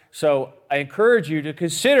explore. So I encourage you to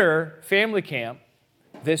consider Family Camp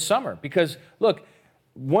this summer, because look,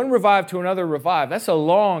 one revive to another revive, that's a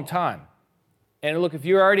long time. And look, if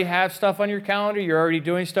you already have stuff on your calendar, you're already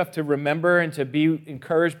doing stuff to remember and to be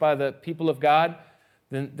encouraged by the people of God,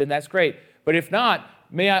 then that's great. But if not,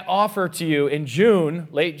 may I offer to you in June,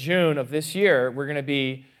 late June of this year, we're going to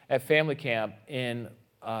be at Family Camp in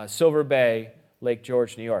Silver Bay, Lake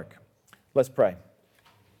George, New York. Let's pray.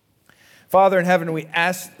 Father in heaven, we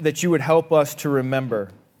ask that you would help us to remember.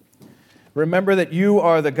 Remember that you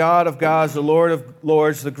are the God of gods, the Lord of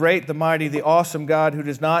lords, the great, the mighty, the awesome God who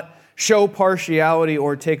does not show partiality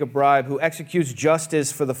or take a bribe, who executes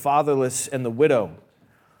justice for the fatherless and the widow,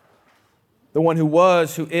 the one who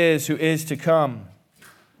was, who is to come,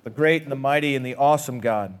 the great and the mighty and the awesome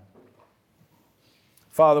God.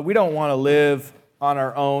 Father, we don't want to live on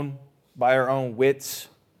our own, by our own wits.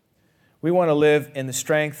 We want to live in the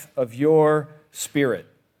strength of your Spirit.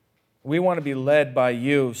 We want to be led by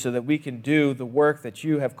you so that we can do the work that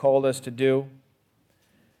you have called us to do.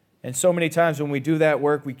 And so many times when we do that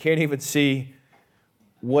work, we can't even see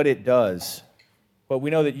what it does. But we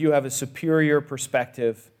know that you have a superior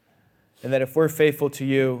perspective, and that if we're faithful to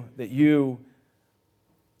you, that you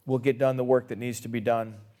will get done the work that needs to be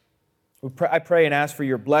done. I pray and ask for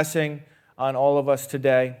your blessing on all of us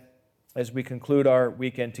today as we conclude our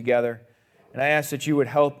weekend together. And I ask that you would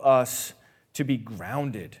help us to be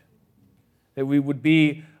grounded, that we would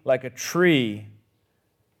be like a tree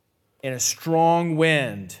in a strong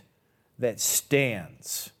wind that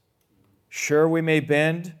stands. Sure, we may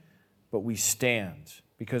bend, but we stand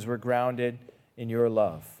because we're grounded in your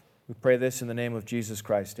love. We pray this in the name of Jesus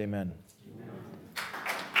Christ. Amen.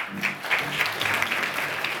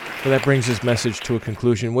 Well, that brings this message to a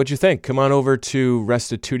conclusion. What'd you think? Come on over to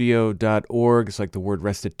restitutio.org. It's like the word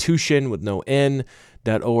restitution with no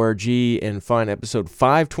N.org, and find episode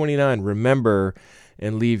 529, Remember,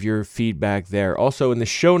 and leave your feedback there. Also, in the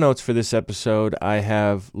show notes for this episode, I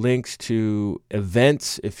have links to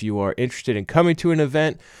events if you are interested in coming to an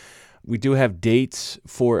event. We do have dates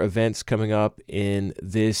for events coming up in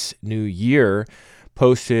this new year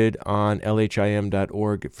posted on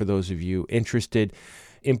lhim.org for those of you interested.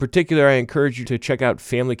 In particular, I encourage you to check out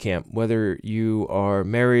Family Camp, whether you are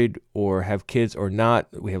married or have kids or not.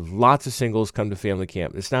 We have lots of singles come to Family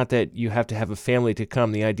Camp. It's not that you have to have a family to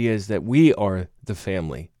come. The idea is that we are the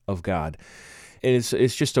family of God. And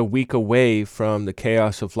it's just a week away from the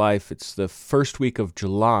chaos of life. It's the first week of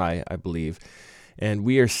July, I believe. And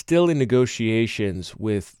we are still in negotiations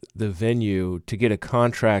with the venue to get a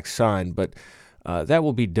contract signed, but that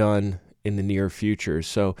will be done in the near future.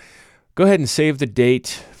 So go ahead and save the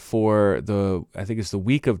date for I think it's the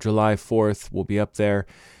week of July 4th. We'll be up there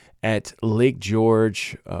at Lake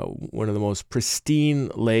George, one of the most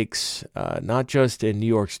pristine lakes, not just in New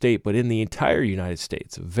York State, but in the entire United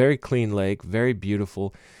States. A very clean lake, very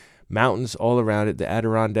beautiful. Mountains all around it, the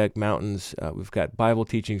Adirondack Mountains. We've got Bible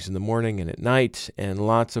teachings in the morning and at night, and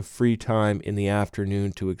lots of free time in the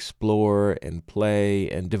afternoon to explore and play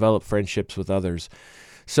and develop friendships with others.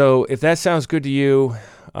 So if that sounds good to you,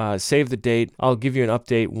 save the date. I'll give you an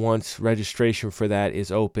update once registration for that is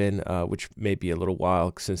open, which may be a little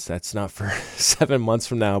while since that's not for 7 months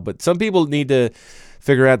from now. But some people need to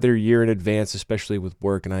figure out their year in advance, especially with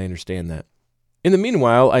work, and I understand that. In the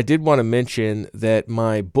meanwhile, I did want to mention that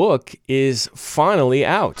my book is finally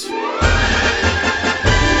out.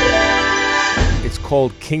 It's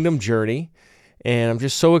called Kingdom Journey. And I'm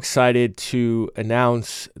just so excited to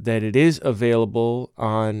announce that it is available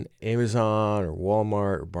on Amazon or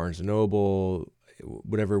Walmart or Barnes & Noble,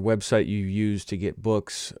 whatever website you use to get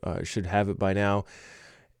books, should have it by now.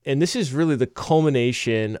 And this is really the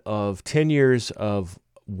culmination of 10 years of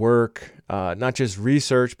work, not just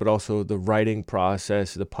research, but also the writing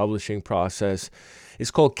process, the publishing process. It's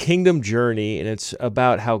called Kingdom Journey, and it's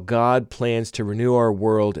about how God plans to renew our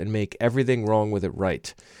world and make everything wrong with it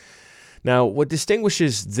right. Now, what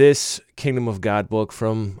distinguishes this Kingdom of God book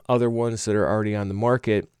from other ones that are already on the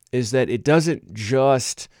market is that it doesn't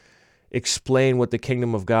just explain what the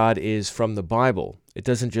kingdom of God is from the Bible. It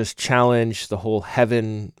doesn't just challenge the whole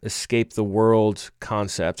heaven, escape the world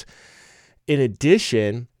concept. In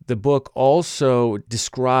addition, the book also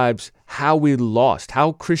describes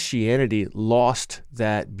how Christianity lost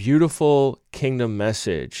that beautiful kingdom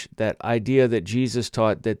message, that idea that Jesus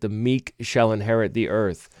taught that the meek shall inherit the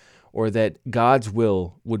earth, or that God's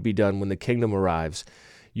will would be done when the kingdom arrives.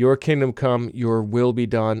 Your kingdom come, your will be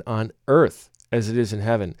done on earth as it is in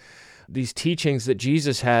heaven. These teachings that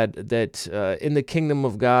Jesus had, that in the kingdom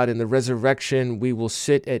of God, in the resurrection, we will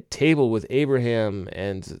sit at table with Abraham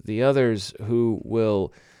and the others who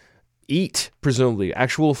will eat, presumably,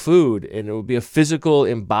 actual food, and it will be a physical,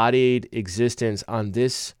 embodied existence on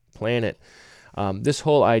this planet. This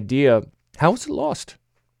whole idea, how was it lost?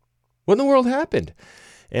 What in the world happened?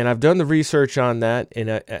 And I've done the research on that,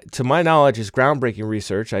 and to my knowledge, it's groundbreaking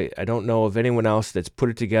research. I don't know of anyone else that's put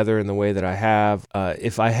it together in the way that I have.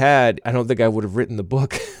 If I had, I don't think I would have written the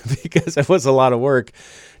book because it was a lot of work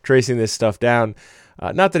tracing this stuff down.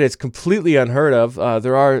 Not that it's completely unheard of.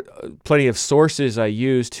 There are plenty of sources I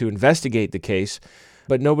use to investigate the case,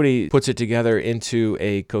 but nobody puts it together into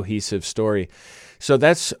a cohesive story. So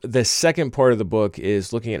that's the second part of the book,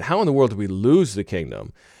 is looking at how in the world do we lose the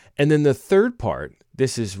kingdom? And then the third part,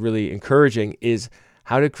 this is really encouraging, is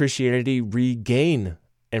how did Christianity regain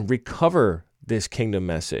and recover this kingdom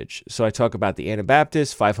message? So I talk about the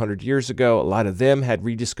Anabaptists 500 years ago. A lot of them had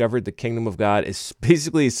rediscovered the kingdom of God. It's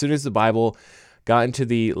basically, as soon as the Bible got into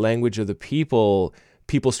the language of the people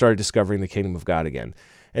started discovering the kingdom of God again.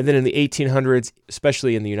 And then in the 1800s,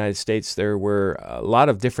 especially in the United States, there were a lot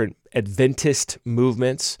of different Adventist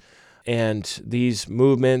movements. And these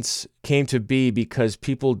movements came to be because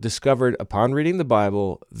people discovered, upon reading the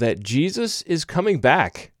Bible, that Jesus is coming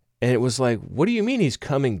back. And it was like, what do you mean he's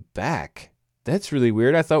coming back? That's really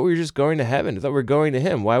weird. I thought we were just going to heaven. I thought we were going to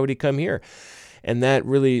him. Why would he come here? And that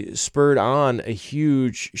really spurred on a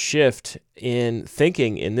huge shift in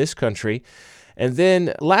thinking in this country. And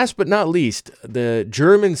then, last but not least, the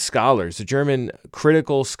German scholars, the German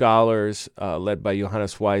critical scholars led by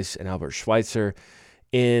Johannes Weiss and Albert Schweitzer,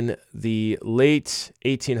 in the late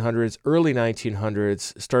 1800s, early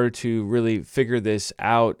 1900s, started to really figure this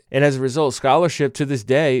out. And as a result, scholarship to this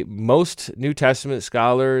day, most New Testament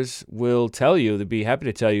scholars will tell you, they'd be happy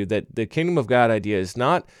to tell you, that the kingdom of God idea is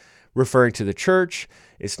not referring to the church.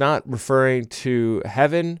 It's not referring to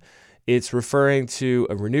heaven. It's referring to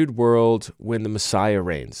a renewed world when the Messiah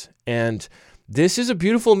reigns. And this is a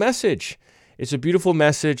beautiful message. It's a beautiful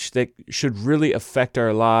message that should really affect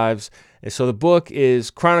our lives. And so the book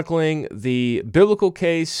is chronicling the biblical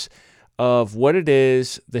case of what it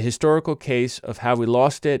is, the historical case of how we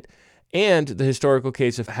lost it, and the historical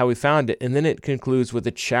case of how we found it. And then it concludes with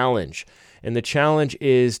a challenge. And the challenge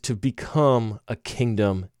is to become a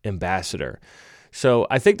kingdom ambassador. So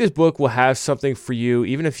I think this book will have something for you,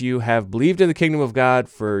 even if you have believed in the kingdom of God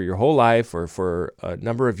for your whole life or for a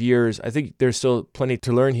number of years. I think there's still plenty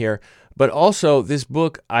to learn here. But also, this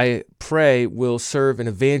book, I pray, will serve an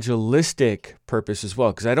evangelistic purpose as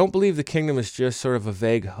well, because I don't believe the kingdom is just sort of a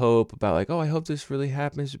vague hope about like, oh, I hope this really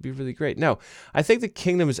happens. It'd be really great. No, I think the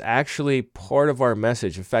kingdom is actually part of our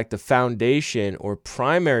message. In fact, the foundation or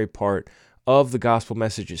primary part of the gospel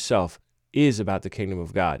message itself is about the kingdom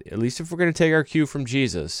of God, at least if we're going to take our cue from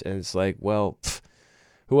Jesus. And it's like, well,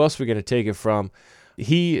 who else are we going to take it from?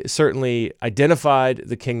 He certainly identified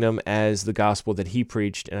the kingdom as the gospel that he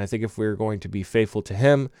preached, and I think if we're going to be faithful to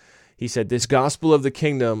him, he said, this gospel of the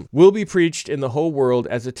kingdom will be preached in the whole world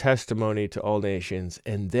as a testimony to all nations,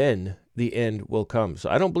 and then the end will come. So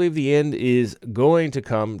I don't believe the end is going to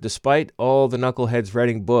come, despite all the knuckleheads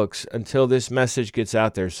writing books, until this message gets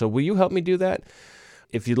out there. So will you help me do that?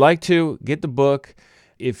 If you'd like to, get the book.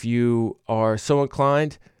 If you are so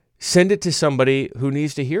inclined, send it to somebody who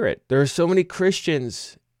needs to hear it. There are so many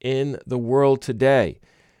Christians in the world today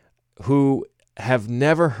who have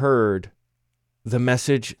never heard the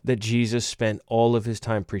message that Jesus spent all of his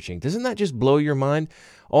time preaching. Doesn't that just blow your mind?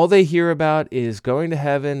 All they hear about is going to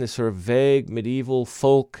heaven, this sort of vague medieval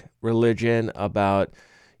folk religion about,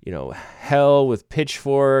 hell with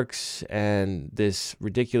pitchforks and this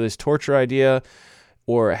ridiculous torture idea,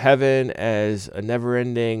 or heaven as a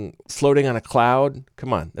never-ending floating on a cloud.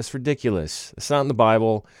 Come on, that's ridiculous. It's not in the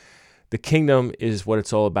Bible. The kingdom is what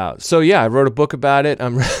it's all about. So yeah, I wrote a book about it.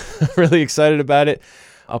 I'm really excited about it.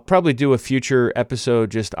 I'll probably do a future episode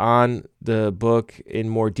just on the book in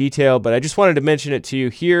more detail, but I just wanted to mention it to you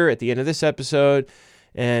here at the end of this episode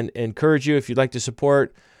and encourage you, if you'd like to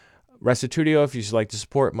support Restitutio, if you'd like to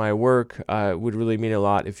support my work, it would really mean a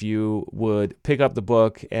lot if you would pick up the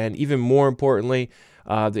book, and even more importantly,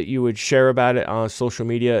 that you would share about it on social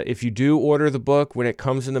media. If you do order the book, when it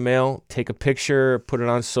comes in the mail, take a picture, put it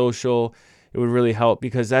on social. It would really help,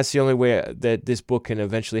 because that's the only way that this book can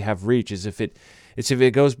eventually have reach, is if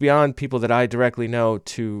it goes beyond people that I directly know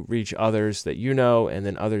to reach others that you know, and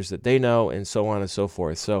then others that they know, and so on and so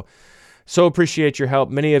forth. So appreciate your help.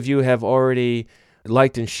 Many of you have already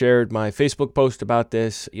liked and shared my Facebook post about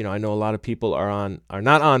this. I know a lot of people are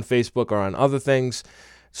not on Facebook, or on other things.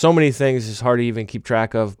 So many things, it's hard to even keep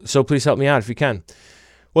track of. So please help me out if you can.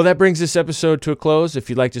 Well, that brings this episode to a close. If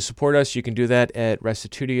you'd like to support us, you can do that at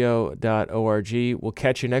restitutio.org. We'll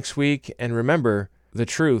catch you next week. And remember, the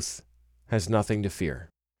truth has nothing to fear.